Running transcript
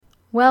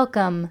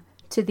Welcome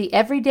to the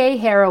Everyday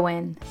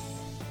Heroine.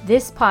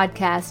 This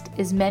podcast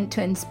is meant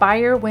to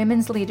inspire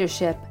women's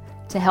leadership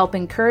to help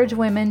encourage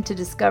women to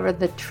discover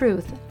the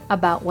truth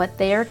about what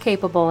they are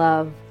capable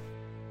of.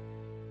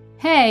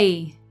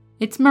 Hey,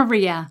 it's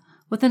Maria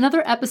with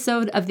another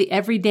episode of the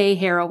Everyday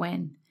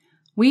Heroine.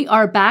 We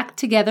are back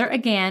together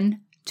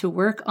again to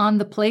work on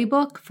the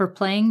playbook for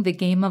playing the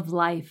game of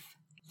life.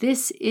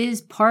 This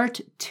is part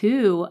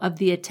 2 of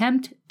the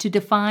attempt to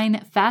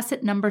define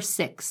facet number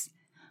 6,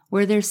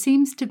 where there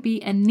seems to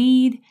be a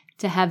need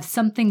to have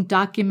something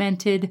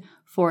documented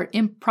for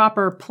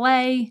improper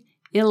play,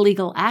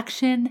 illegal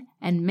action,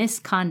 and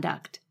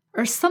misconduct,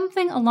 or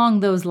something along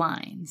those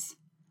lines.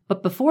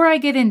 But before I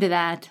get into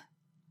that,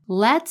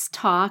 let's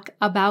talk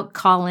about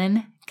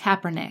Colin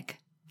Kaepernick.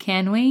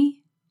 Can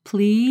we?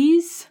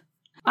 Please?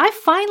 I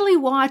finally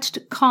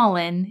watched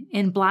Colin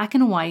in black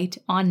and white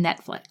on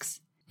Netflix,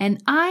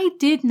 and I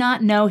did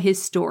not know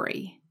his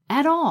story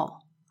at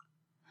all.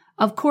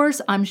 Of course,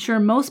 I'm sure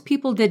most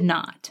people did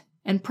not,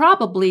 and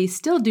probably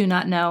still do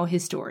not know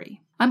his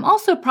story. I'm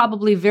also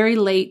probably very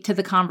late to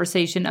the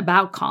conversation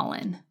about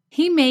Colin.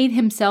 He made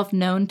himself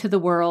known to the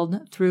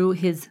world through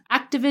his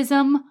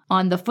activism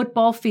on the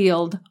football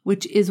field,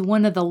 which is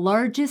one of the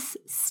largest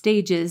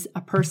stages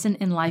a person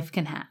in life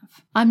can have.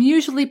 I'm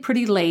usually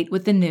pretty late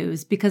with the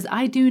news because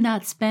I do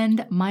not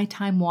spend my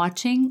time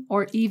watching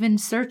or even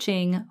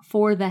searching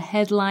for the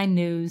headline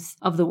news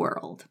of the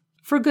world.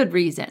 For good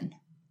reason.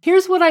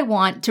 Here's what I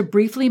want to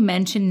briefly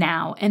mention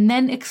now and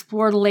then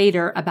explore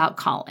later about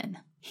Colin.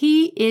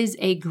 He is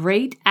a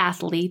great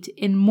athlete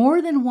in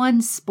more than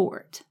one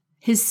sport.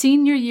 His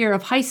senior year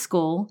of high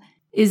school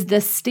is the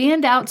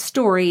standout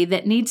story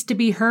that needs to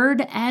be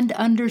heard and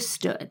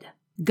understood.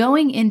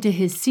 Going into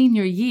his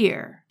senior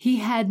year, he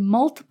had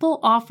multiple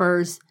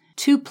offers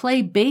to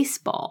play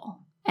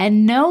baseball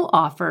and no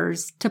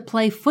offers to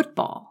play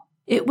football.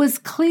 It was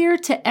clear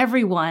to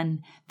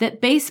everyone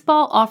that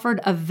baseball offered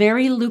a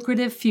very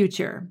lucrative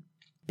future.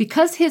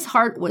 Because his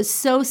heart was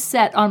so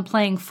set on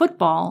playing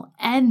football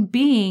and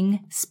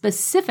being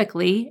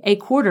specifically a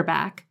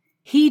quarterback,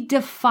 he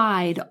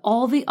defied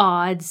all the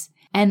odds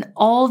and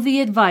all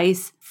the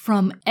advice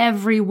from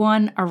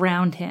everyone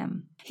around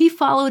him. He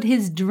followed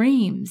his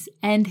dreams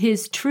and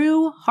his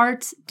true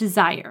heart's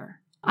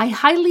desire. I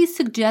highly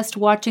suggest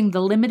watching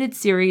the limited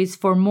series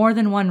for more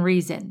than one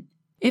reason.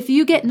 If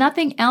you get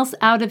nothing else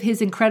out of his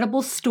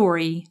incredible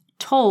story,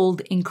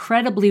 told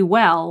incredibly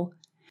well,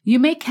 you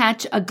may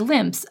catch a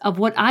glimpse of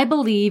what I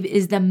believe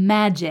is the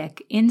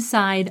magic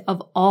inside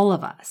of all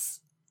of us.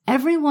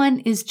 Everyone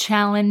is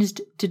challenged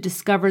to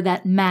discover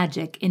that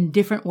magic in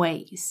different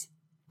ways.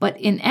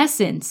 But in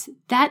essence,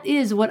 that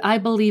is what I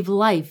believe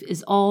life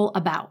is all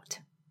about.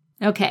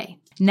 Okay,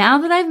 now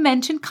that I've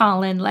mentioned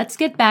Colin, let's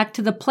get back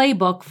to the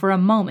playbook for a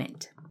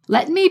moment.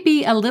 Let me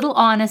be a little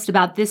honest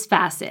about this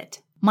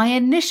facet. My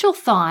initial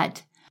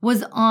thought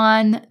was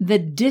on the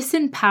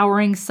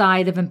disempowering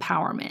side of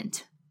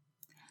empowerment.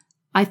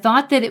 I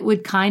thought that it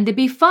would kind of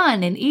be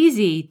fun and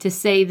easy to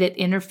say that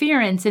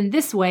interference in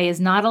this way is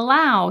not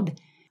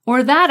allowed,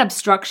 or that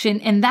obstruction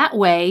in that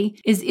way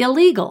is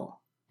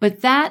illegal.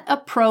 But that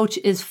approach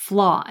is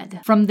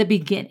flawed from the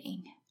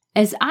beginning.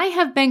 As I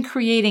have been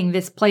creating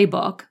this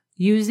playbook,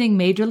 using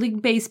Major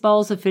League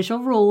Baseball's official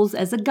rules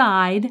as a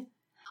guide,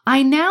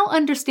 I now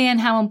understand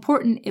how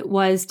important it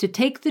was to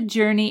take the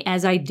journey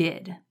as I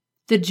did.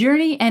 The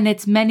journey and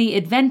its many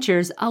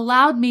adventures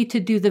allowed me to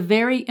do the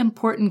very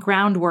important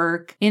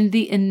groundwork in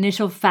the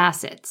initial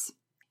facets.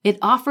 It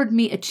offered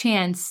me a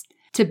chance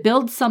to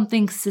build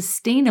something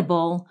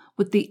sustainable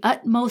with the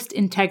utmost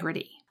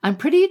integrity. I'm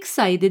pretty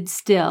excited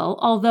still,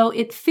 although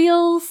it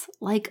feels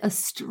like a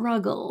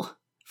struggle.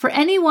 For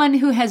anyone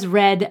who has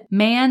read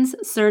Man's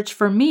Search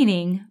for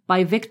Meaning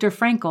by Viktor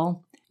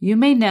Frankl, you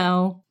may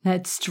know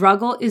that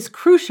struggle is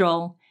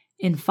crucial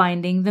in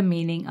finding the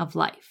meaning of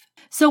life.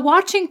 So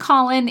watching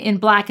Colin in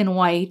black and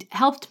white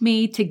helped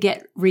me to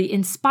get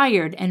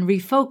re-inspired and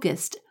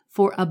refocused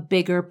for a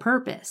bigger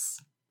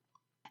purpose.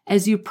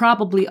 As you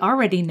probably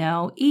already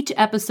know, each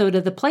episode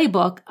of the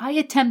playbook, I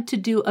attempt to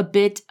do a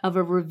bit of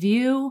a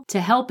review to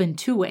help in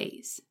 2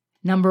 ways.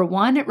 Number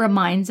 1, it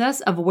reminds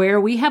us of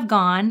where we have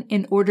gone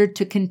in order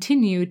to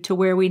continue to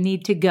where we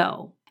need to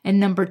go. And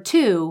number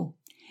 2,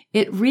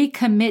 it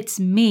recommits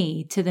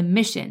me to the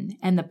mission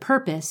and the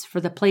purpose for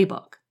the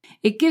playbook.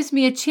 It gives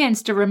me a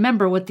chance to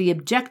remember what the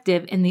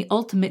objective and the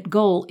ultimate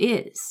goal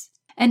is.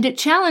 And it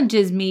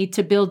challenges me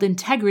to build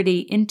integrity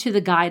into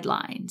the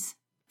guidelines.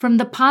 From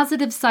the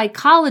positive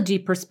psychology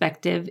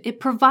perspective, it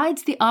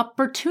provides the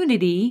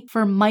opportunity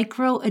for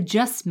micro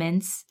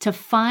adjustments to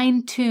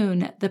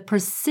fine-tune the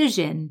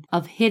precision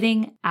of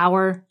hitting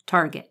our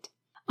target.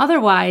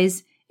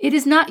 Otherwise, it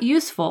is not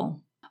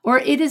useful, or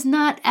it is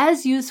not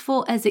as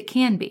useful as it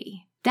can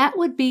be. That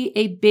would be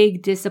a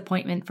big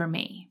disappointment for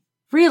me.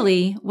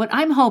 Really, what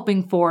I'm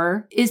hoping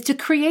for is to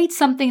create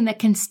something that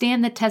can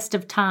stand the test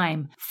of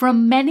time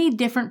from many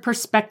different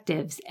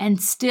perspectives and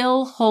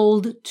still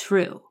hold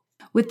true.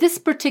 With this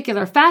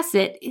particular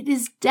facet, it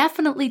is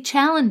definitely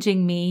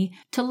challenging me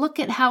to look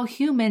at how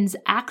humans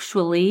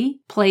actually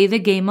play the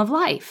game of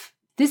life.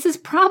 This is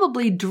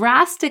probably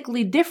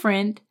drastically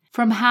different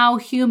from how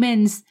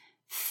humans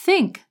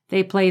think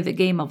they play the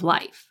game of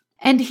life.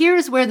 And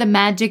here's where the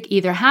magic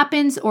either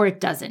happens or it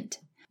doesn't.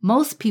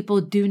 Most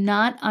people do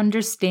not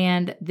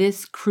understand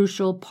this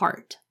crucial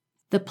part.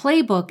 The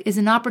playbook is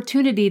an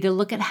opportunity to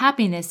look at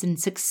happiness and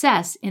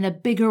success in a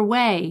bigger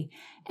way,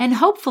 and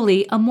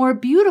hopefully a more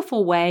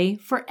beautiful way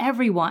for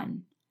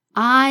everyone.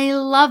 I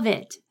love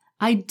it.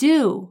 I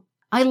do.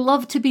 I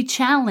love to be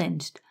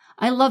challenged.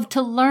 I love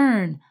to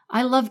learn.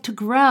 I love to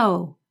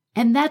grow.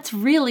 And that's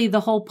really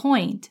the whole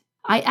point.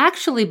 I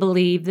actually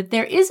believe that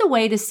there is a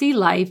way to see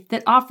life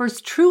that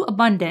offers true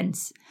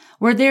abundance,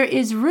 where there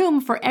is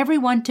room for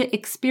everyone to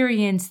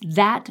experience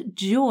that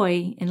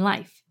joy in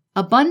life.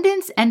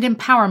 Abundance and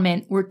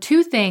empowerment were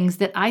two things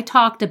that I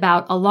talked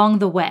about along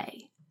the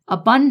way.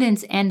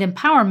 Abundance and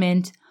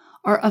empowerment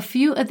are a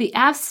few of the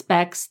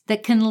aspects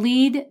that can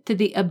lead to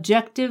the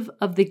objective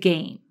of the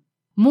game.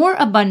 More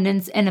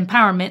abundance and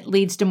empowerment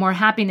leads to more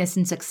happiness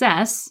and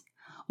success,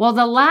 while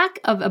the lack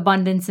of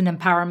abundance and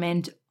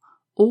empowerment,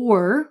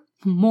 or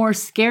more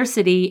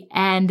scarcity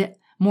and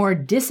more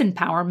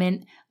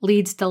disempowerment,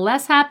 leads to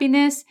less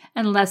happiness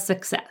and less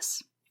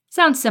success.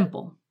 Sounds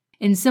simple.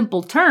 In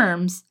simple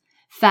terms,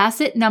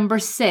 facet number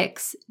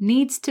 6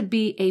 needs to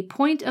be a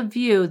point of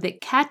view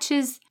that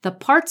catches the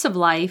parts of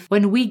life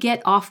when we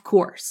get off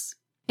course.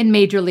 In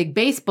Major League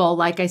Baseball,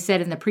 like I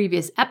said in the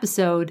previous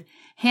episode,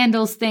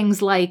 handles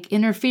things like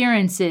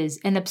interferences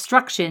and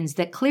obstructions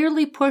that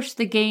clearly push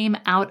the game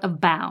out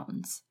of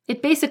bounds.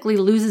 It basically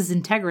loses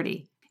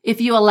integrity if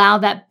you allow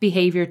that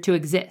behavior to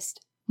exist.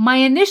 My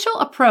initial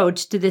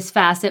approach to this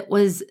facet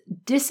was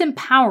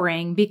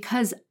disempowering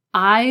because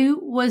I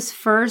was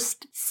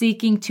first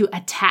seeking to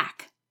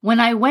attack. When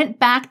I went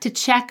back to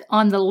check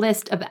on the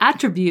list of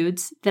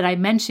attributes that I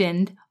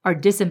mentioned are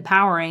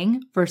disempowering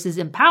versus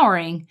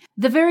empowering,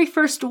 the very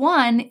first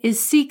one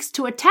is seeks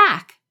to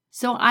attack.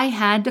 So I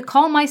had to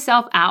call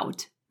myself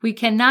out. We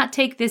cannot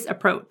take this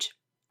approach.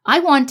 I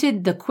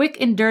wanted the quick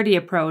and dirty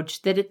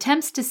approach that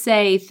attempts to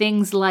say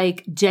things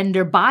like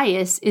gender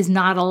bias is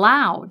not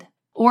allowed,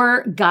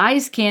 or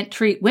guys can't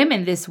treat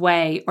women this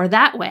way or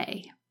that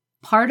way.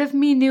 Part of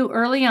me knew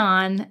early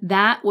on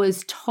that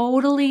was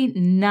totally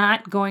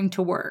not going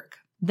to work.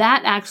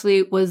 That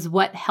actually was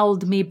what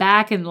held me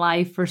back in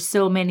life for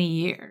so many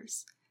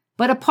years.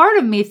 But a part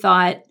of me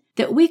thought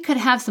that we could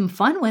have some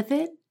fun with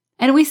it.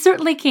 And we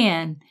certainly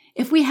can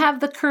if we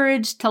have the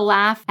courage to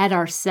laugh at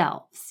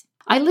ourselves.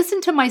 I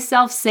listened to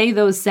myself say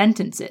those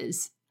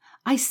sentences.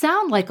 I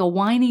sound like a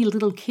whiny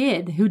little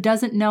kid who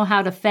doesn't know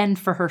how to fend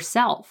for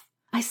herself.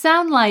 I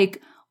sound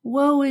like,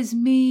 woe is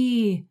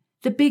me.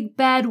 The big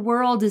bad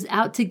world is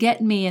out to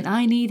get me and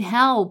I need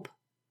help.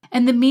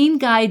 And the mean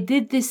guy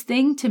did this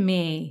thing to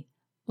me,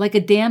 like a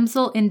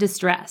damsel in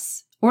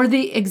distress, or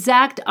the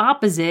exact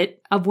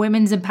opposite of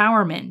women's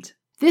empowerment.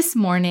 This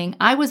morning,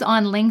 I was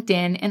on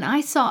LinkedIn and I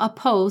saw a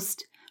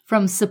post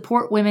from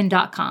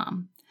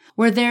supportwomen.com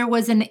where there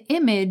was an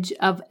image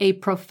of a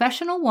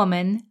professional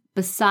woman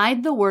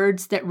beside the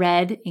words that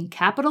read in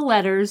capital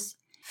letters,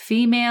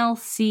 female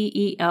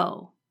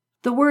CEO.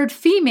 The word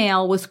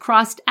female was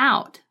crossed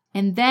out,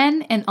 and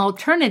then an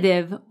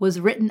alternative was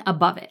written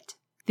above it.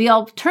 The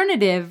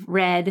alternative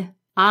read,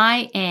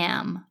 I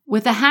am,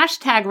 with a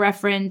hashtag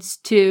reference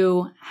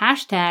to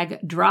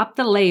hashtag drop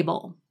the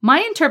label. My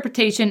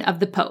interpretation of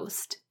the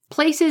post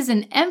places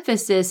an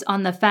emphasis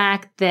on the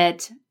fact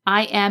that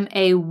I am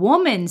a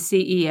woman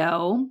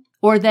CEO,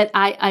 or that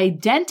I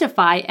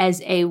identify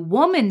as a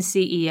woman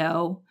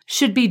CEO,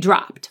 should be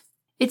dropped.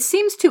 It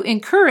seems to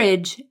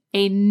encourage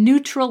a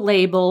neutral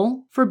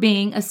label for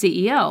being a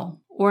CEO,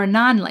 or a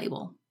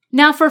non-label.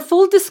 Now, for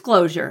full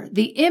disclosure,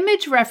 the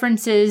image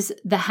references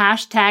the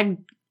hashtag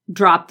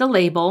drop the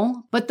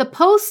label, but the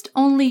post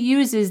only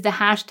uses the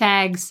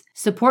hashtags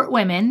support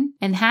women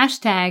and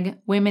hashtag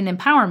women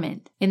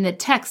empowerment in the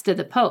text of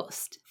the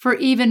post. For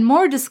even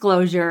more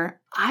disclosure,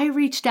 I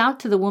reached out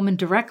to the woman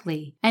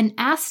directly and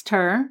asked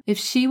her if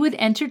she would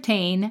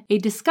entertain a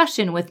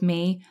discussion with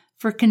me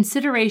for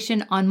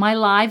consideration on my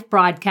live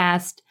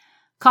broadcast,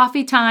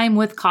 Coffee Time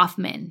with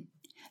Kaufman,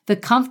 the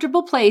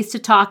comfortable place to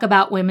talk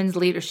about women's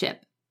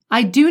leadership.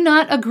 I do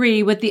not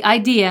agree with the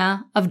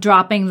idea of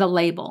dropping the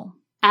label.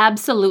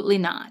 Absolutely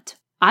not.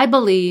 I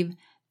believe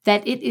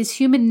that it is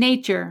human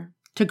nature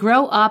to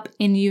grow up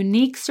in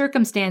unique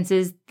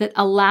circumstances that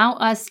allow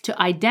us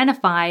to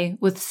identify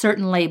with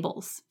certain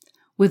labels,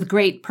 with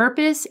great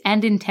purpose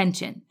and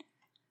intention.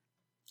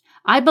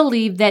 I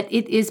believe that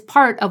it is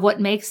part of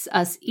what makes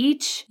us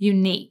each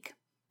unique.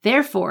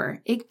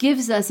 Therefore, it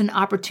gives us an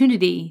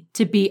opportunity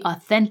to be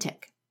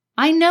authentic.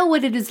 I know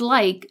what it is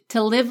like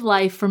to live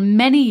life for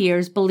many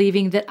years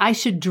believing that I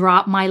should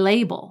drop my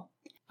label.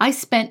 I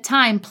spent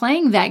time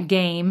playing that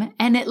game,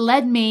 and it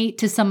led me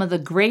to some of the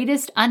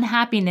greatest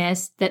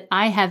unhappiness that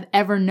I have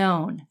ever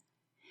known.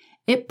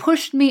 It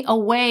pushed me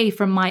away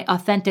from my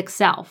authentic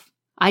self.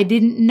 I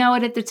didn't know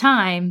it at the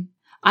time.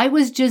 I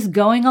was just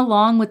going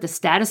along with the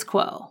status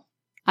quo.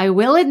 I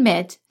will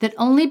admit that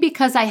only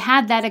because I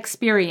had that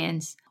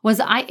experience was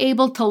I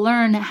able to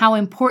learn how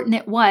important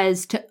it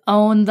was to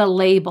own the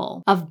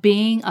label of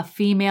being a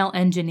female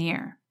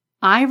engineer.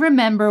 I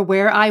remember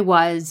where I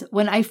was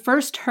when I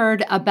first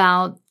heard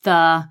about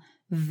the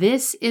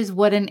 "This is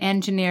what an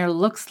engineer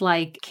looks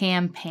like"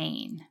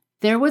 campaign.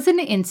 There was an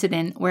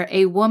incident where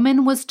a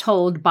woman was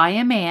told by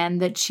a man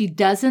that she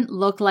doesn't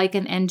look like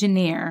an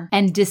engineer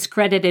and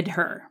discredited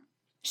her.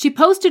 She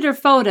posted her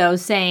photo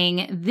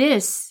saying,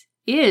 "This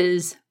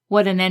is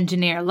what an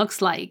engineer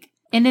looks like,"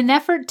 in an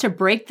effort to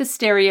break the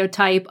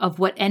stereotype of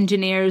what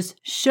engineers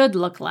should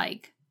look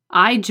like.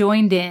 I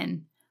joined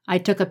in. I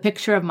took a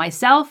picture of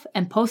myself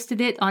and posted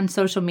it on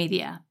social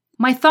media.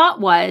 My thought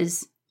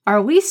was,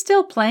 are we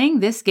still playing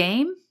this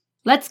game?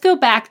 Let's go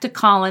back to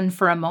Colin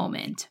for a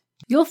moment.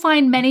 You'll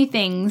find many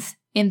things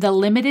in the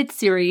limited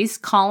series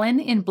Colin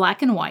in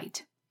Black and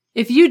White.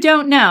 If you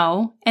don't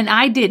know, and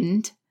I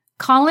didn't,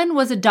 Colin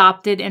was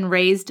adopted and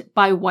raised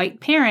by white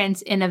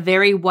parents in a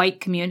very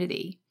white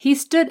community. He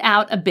stood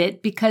out a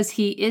bit because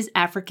he is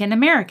African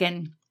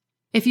American.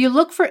 If you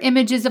look for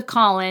images of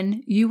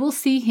Colin, you will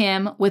see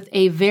him with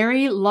a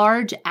very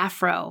large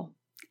afro.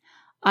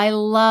 I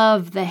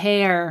love the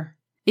hair.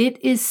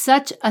 It is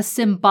such a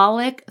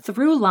symbolic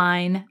through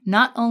line,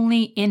 not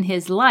only in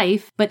his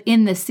life, but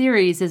in the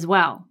series as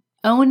well.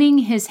 Owning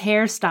his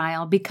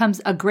hairstyle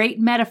becomes a great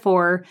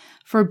metaphor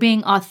for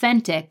being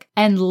authentic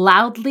and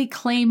loudly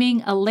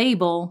claiming a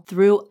label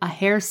through a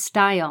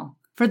hairstyle.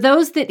 For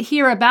those that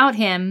hear about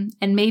him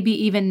and maybe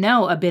even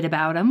know a bit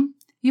about him,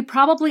 you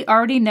probably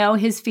already know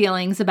his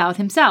feelings about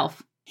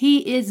himself.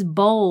 He is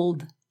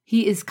bold.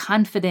 He is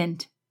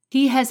confident.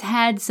 He has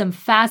had some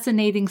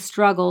fascinating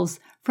struggles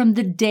from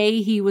the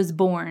day he was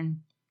born.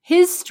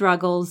 His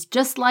struggles,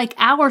 just like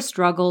our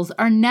struggles,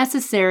 are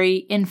necessary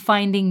in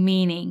finding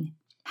meaning.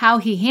 How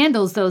he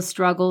handles those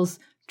struggles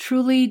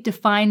truly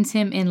defines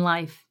him in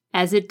life,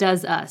 as it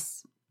does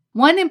us.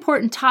 One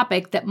important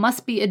topic that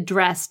must be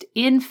addressed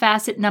in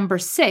facet number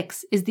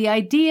 6 is the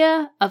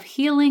idea of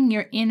healing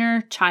your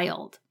inner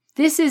child.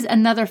 This is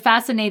another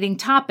fascinating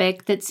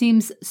topic that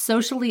seems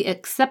socially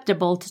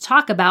acceptable to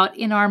talk about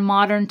in our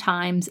modern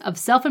times of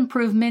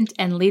self-improvement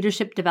and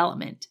leadership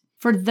development.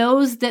 For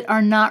those that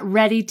are not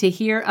ready to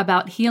hear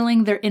about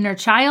healing their inner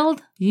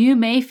child, you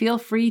may feel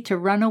free to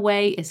run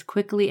away as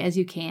quickly as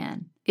you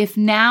can. If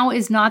now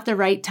is not the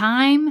right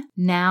time,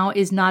 now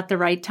is not the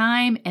right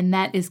time, and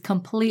that is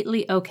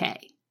completely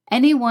okay.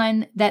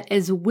 Anyone that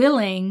is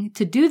willing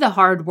to do the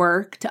hard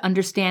work to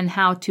understand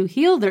how to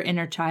heal their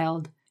inner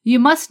child, you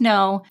must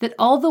know that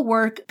all the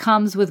work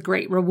comes with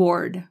great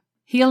reward.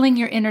 Healing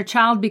your inner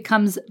child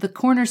becomes the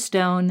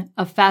cornerstone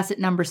of facet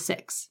number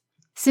 6.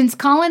 Since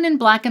Colin in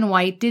Black and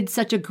White did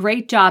such a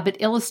great job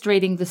at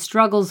illustrating the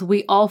struggles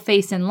we all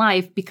face in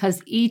life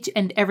because each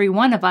and every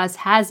one of us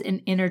has an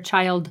inner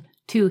child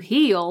to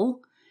heal,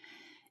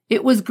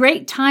 it was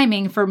great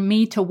timing for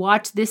me to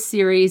watch this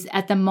series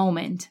at the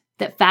moment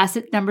that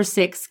facet number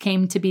 6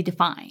 came to be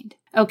defined.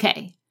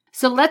 Okay,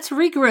 so let's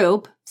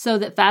regroup so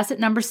that facet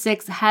number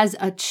 6 has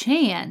a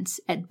chance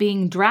at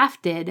being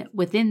drafted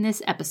within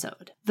this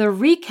episode. The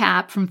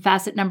recap from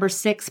facet number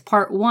 6,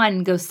 part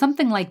 1 goes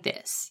something like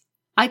this.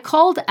 I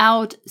called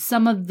out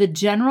some of the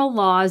general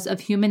laws of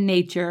human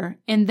nature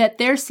in that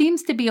there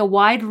seems to be a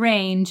wide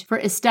range for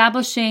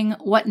establishing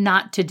what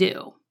not to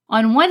do.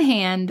 On one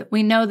hand,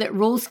 we know that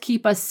rules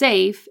keep us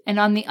safe, and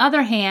on the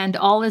other hand,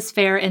 all is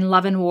fair in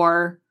love and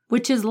war,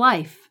 which is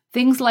life.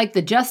 Things like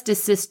the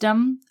justice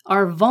system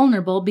are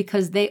vulnerable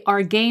because they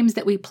are games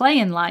that we play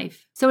in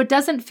life, so it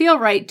doesn't feel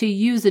right to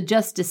use a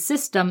justice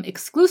system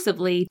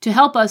exclusively to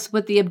help us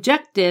with the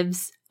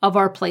objectives of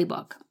our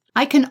playbook.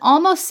 I can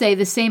almost say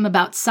the same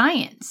about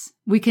science.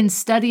 We can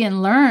study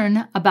and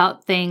learn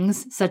about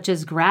things such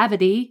as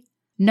gravity.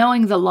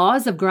 Knowing the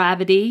laws of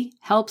gravity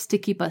helps to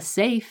keep us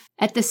safe.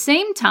 At the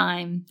same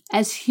time,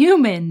 as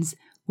humans,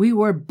 we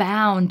were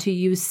bound to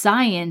use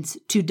science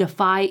to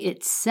defy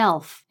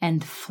itself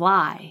and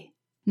fly.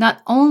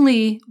 Not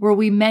only were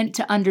we meant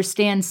to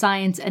understand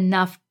science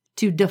enough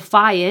to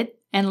defy it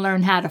and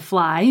learn how to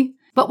fly,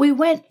 but we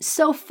went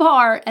so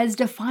far as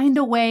to find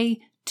a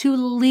way to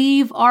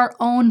leave our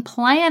own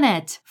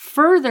planet,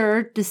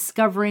 further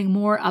discovering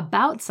more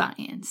about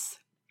science.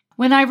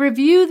 When I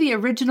review the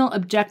original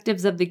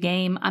objectives of the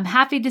game, I'm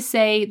happy to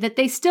say that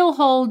they still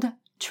hold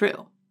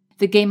true.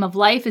 The game of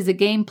life is a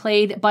game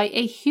played by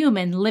a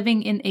human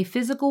living in a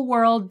physical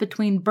world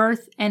between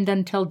birth and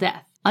until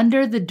death,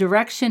 under the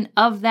direction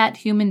of that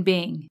human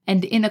being,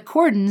 and in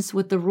accordance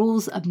with the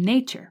rules of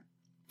nature.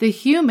 The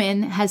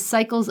human has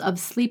cycles of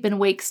sleep and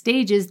wake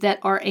stages that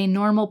are a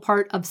normal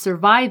part of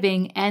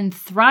surviving and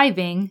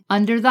thriving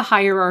under the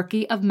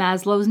hierarchy of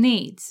Maslow's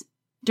needs.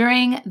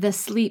 During the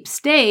sleep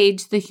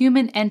stage, the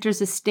human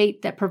enters a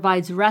state that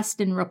provides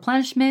rest and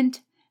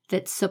replenishment,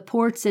 that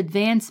supports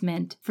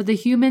advancement for the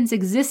human's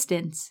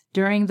existence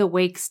during the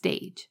wake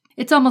stage.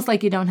 It's almost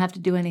like you don't have to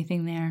do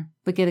anything there,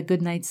 but get a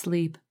good night's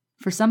sleep.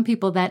 For some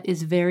people, that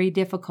is very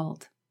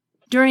difficult.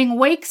 During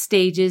wake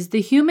stages,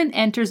 the human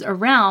enters a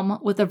realm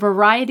with a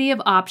variety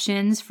of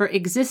options for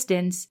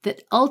existence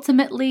that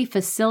ultimately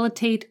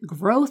facilitate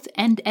growth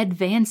and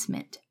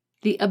advancement.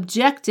 The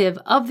objective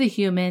of the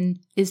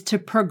human is to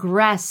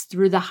progress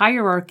through the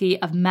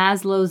hierarchy of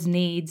Maslow's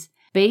needs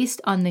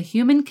based on the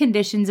human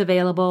conditions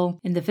available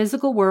in the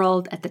physical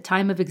world at the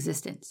time of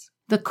existence.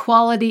 The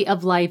quality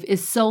of life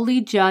is solely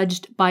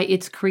judged by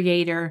its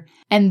creator,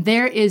 and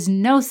there is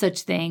no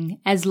such thing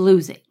as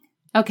losing.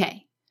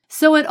 Okay,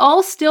 so it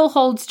all still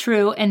holds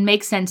true and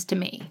makes sense to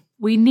me.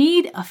 We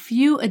need a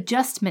few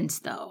adjustments,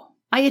 though.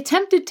 I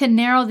attempted to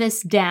narrow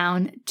this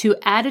down to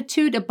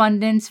attitude,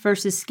 abundance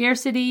versus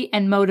scarcity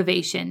and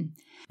motivation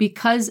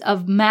because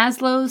of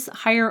Maslow's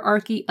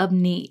hierarchy of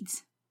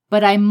needs.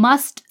 But I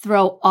must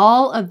throw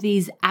all of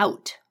these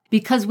out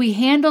because we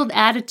handled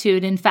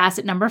attitude in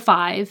facet number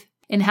 5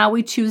 in how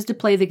we choose to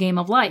play the game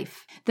of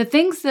life. The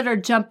things that are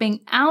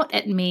jumping out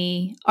at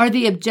me are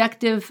the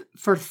objective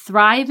for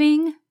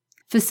thriving,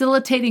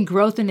 facilitating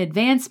growth and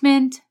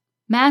advancement,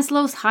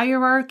 Maslow's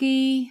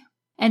hierarchy,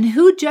 and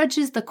who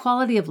judges the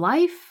quality of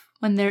life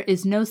when there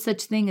is no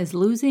such thing as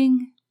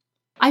losing?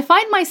 I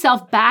find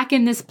myself back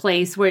in this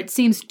place where it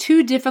seems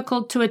too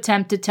difficult to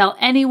attempt to tell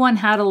anyone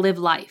how to live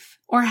life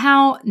or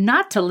how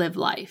not to live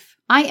life.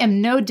 I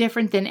am no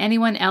different than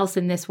anyone else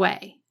in this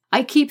way.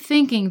 I keep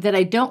thinking that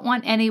I don't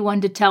want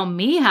anyone to tell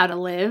me how to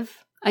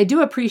live. I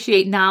do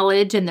appreciate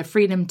knowledge and the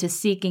freedom to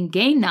seek and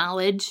gain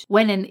knowledge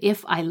when and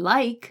if I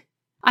like.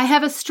 I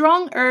have a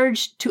strong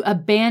urge to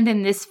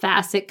abandon this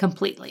facet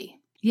completely.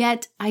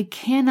 Yet I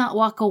cannot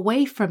walk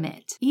away from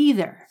it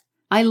either.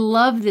 I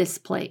love this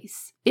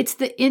place. It's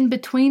the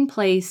in-between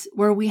place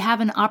where we have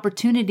an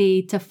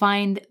opportunity to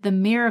find the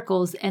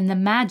miracles and the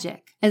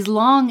magic, as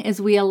long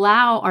as we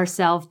allow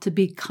ourselves to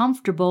be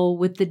comfortable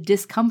with the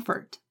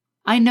discomfort.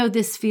 I know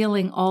this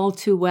feeling all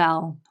too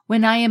well.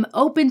 When I am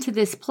open to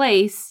this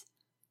place,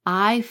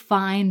 I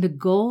find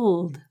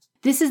gold.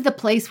 This is the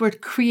place where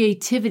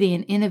creativity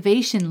and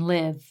innovation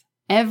live.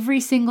 Every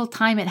single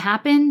time it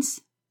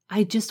happens,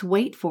 I just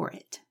wait for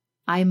it.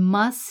 I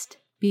must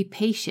be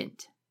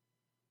patient.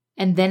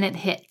 And then it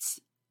hits.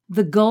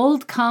 The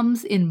gold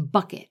comes in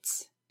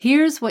buckets.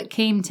 Here's what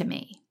came to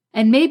me.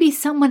 And maybe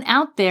someone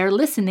out there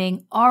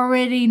listening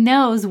already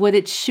knows what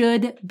it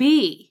should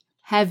be.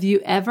 Have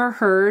you ever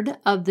heard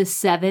of the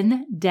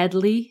 7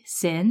 deadly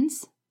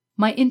sins?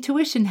 My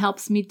intuition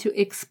helps me to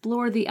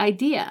explore the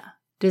idea.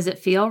 Does it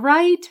feel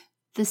right?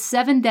 The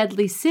 7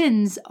 deadly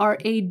sins are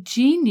a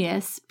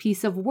genius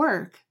piece of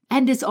work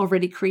and is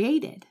already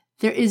created.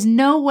 There is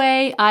no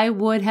way I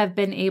would have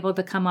been able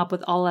to come up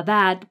with all of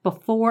that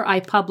before I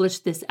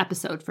published this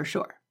episode for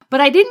sure. But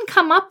I didn't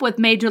come up with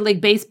Major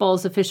League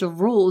Baseball's official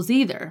rules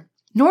either.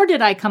 Nor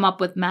did I come up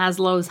with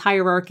Maslow's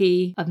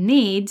hierarchy of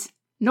needs.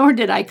 Nor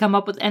did I come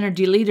up with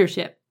energy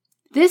leadership.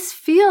 This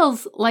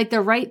feels like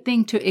the right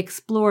thing to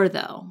explore,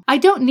 though. I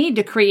don't need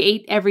to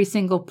create every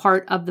single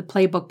part of the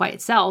playbook by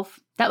itself.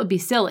 That would be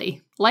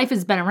silly. Life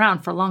has been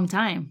around for a long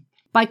time.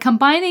 By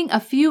combining a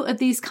few of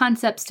these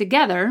concepts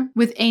together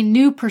with a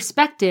new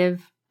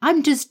perspective,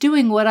 I'm just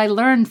doing what I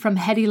learned from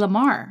Hedy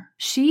Lamarr.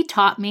 She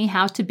taught me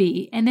how to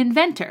be an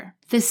inventor.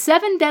 The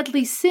 7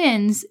 deadly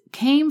sins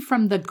came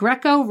from the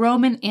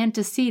Greco-Roman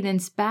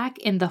antecedents back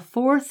in the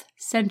 4th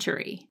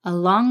century, a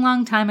long,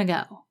 long time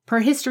ago. Per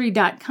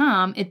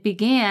History.com, it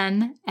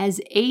began as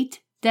 8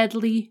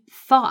 deadly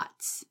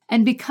thoughts.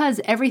 And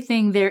because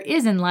everything there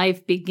is in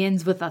life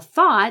begins with a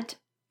thought,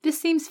 this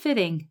seems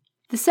fitting.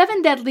 The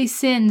 7 deadly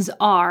sins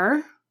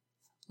are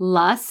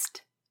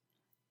lust,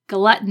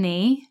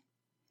 gluttony,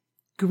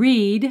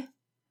 greed,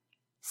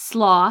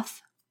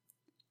 sloth,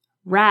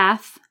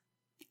 wrath,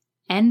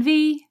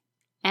 envy,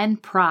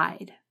 and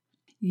pride.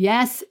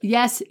 Yes,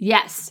 yes,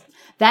 yes.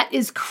 That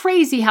is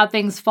crazy how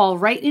things fall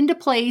right into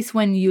place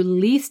when you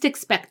least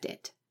expect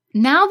it.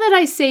 Now that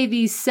I say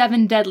these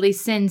 7 deadly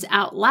sins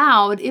out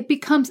loud, it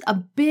becomes a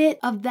bit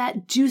of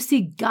that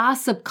juicy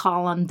gossip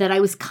column that I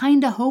was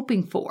kind of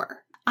hoping for.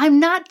 I'm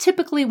not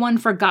typically one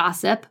for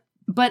gossip,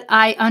 but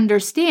I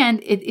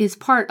understand it is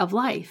part of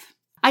life.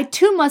 I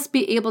too must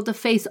be able to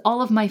face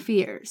all of my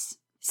fears.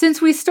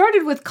 Since we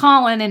started with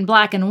Colin in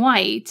black and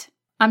white,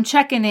 I'm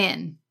checking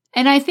in.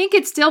 And I think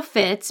it still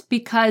fits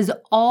because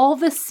all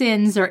the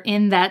sins are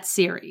in that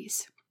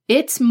series.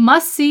 It's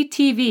must-see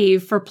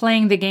TV for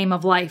playing the game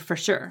of life for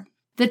sure.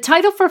 The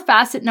title for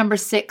facet number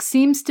 6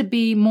 seems to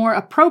be more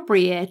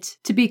appropriate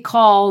to be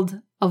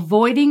called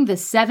Avoiding the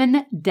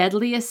 7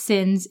 Deadliest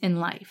Sins in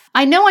Life.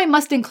 I know I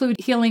must include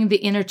healing the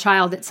inner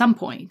child at some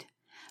point,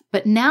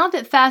 but now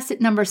that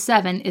facet number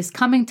 7 is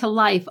coming to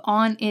life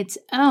on its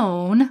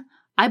own,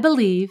 I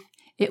believe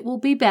it will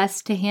be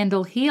best to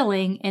handle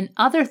healing and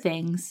other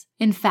things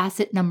in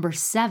facet number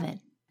 7.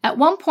 At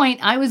one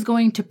point, I was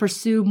going to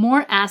pursue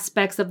more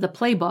aspects of the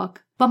playbook,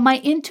 but my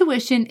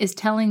intuition is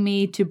telling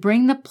me to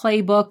bring the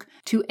playbook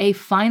to a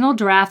final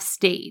draft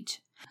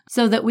stage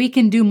so that we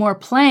can do more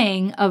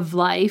playing of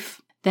life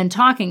than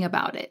talking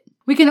about it.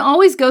 We can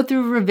always go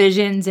through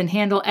revisions and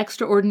handle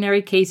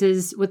extraordinary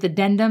cases with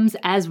addendums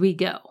as we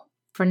go.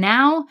 For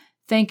now,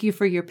 thank you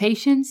for your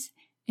patience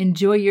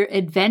Enjoy your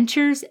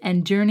adventures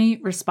and journey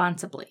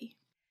responsibly.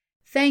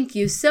 Thank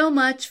you so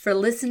much for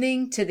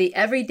listening to The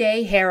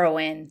Everyday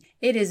Heroine.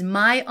 It is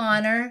my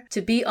honor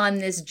to be on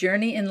this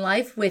journey in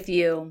life with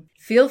you.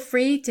 Feel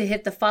free to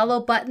hit the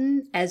follow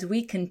button as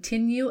we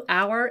continue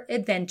our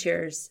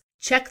adventures.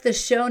 Check the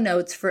show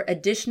notes for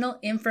additional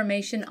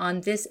information on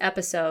this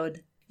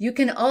episode. You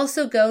can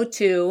also go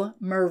to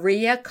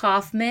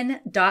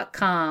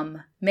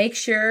mariakaufman.com. Make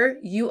sure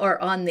you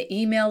are on the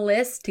email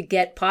list to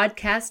get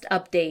podcast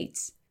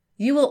updates.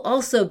 You will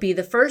also be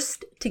the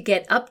first to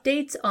get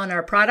updates on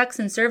our products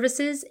and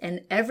services and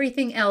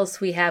everything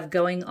else we have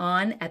going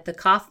on at the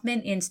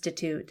Kaufman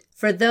Institute.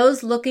 For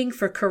those looking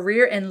for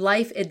career and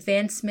life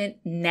advancement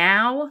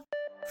now,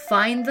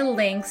 find the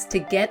links to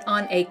get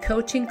on a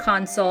coaching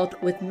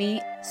consult with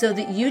me so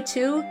that you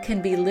too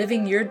can be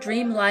living your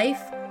dream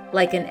life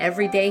like an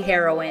everyday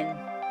heroine.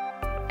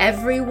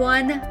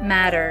 Everyone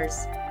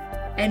matters,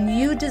 and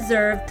you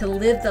deserve to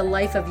live the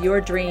life of your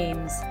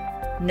dreams.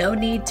 No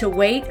need to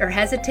wait or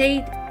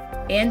hesitate.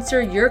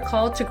 Answer your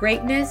call to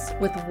greatness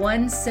with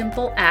one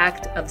simple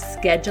act of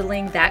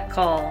scheduling that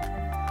call.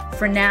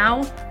 For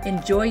now,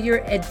 enjoy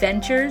your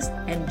adventures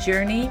and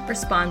journey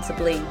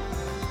responsibly.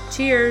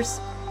 Cheers!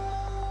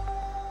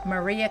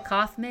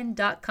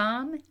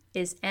 mariakaufman.com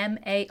is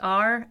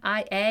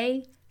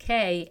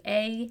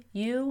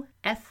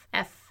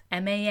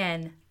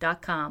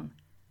MariaKauffman.com.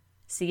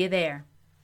 See you there.